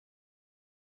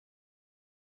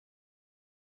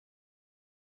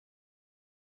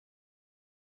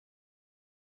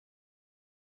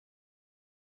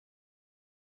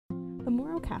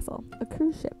Morro Castle, a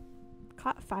cruise ship,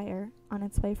 caught fire on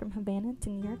its way from Havana to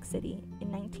New York City in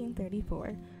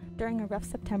 1934 during a rough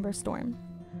September storm.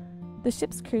 The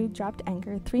ship's crew dropped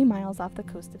anchor 3 miles off the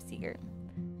coast of Sea Girt.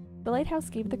 The lighthouse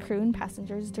gave the crew and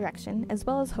passengers direction as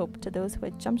well as hope to those who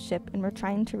had jumped ship and were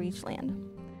trying to reach land.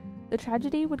 The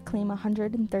tragedy would claim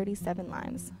 137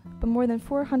 lives, but more than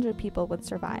 400 people would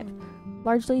survive,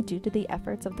 largely due to the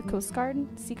efforts of the Coast Guard,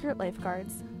 Sea Girt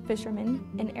lifeguards, fishermen,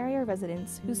 and area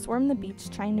residents who swarmed the beach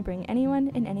trying to bring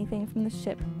anyone and anything from the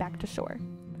ship back to shore.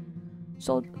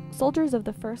 Soldiers of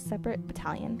the 1st Separate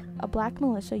Battalion, a black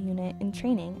militia unit in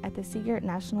training at the Sea Girt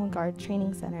National Guard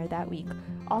Training Center that week,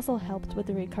 also helped with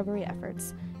the recovery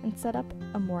efforts and set up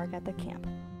a morgue at the camp.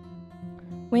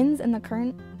 Winds and the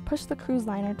current pushed the cruise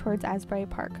liner towards Asbury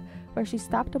Park, where she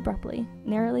stopped abruptly,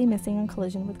 narrowly missing a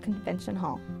collision with Convention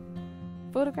Hall.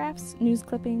 Photographs, news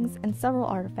clippings, and several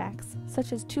artifacts,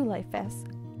 such as 2 life vests,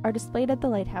 are displayed at the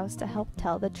lighthouse to help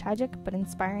tell the tragic but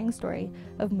inspiring story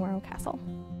of Morro Castle.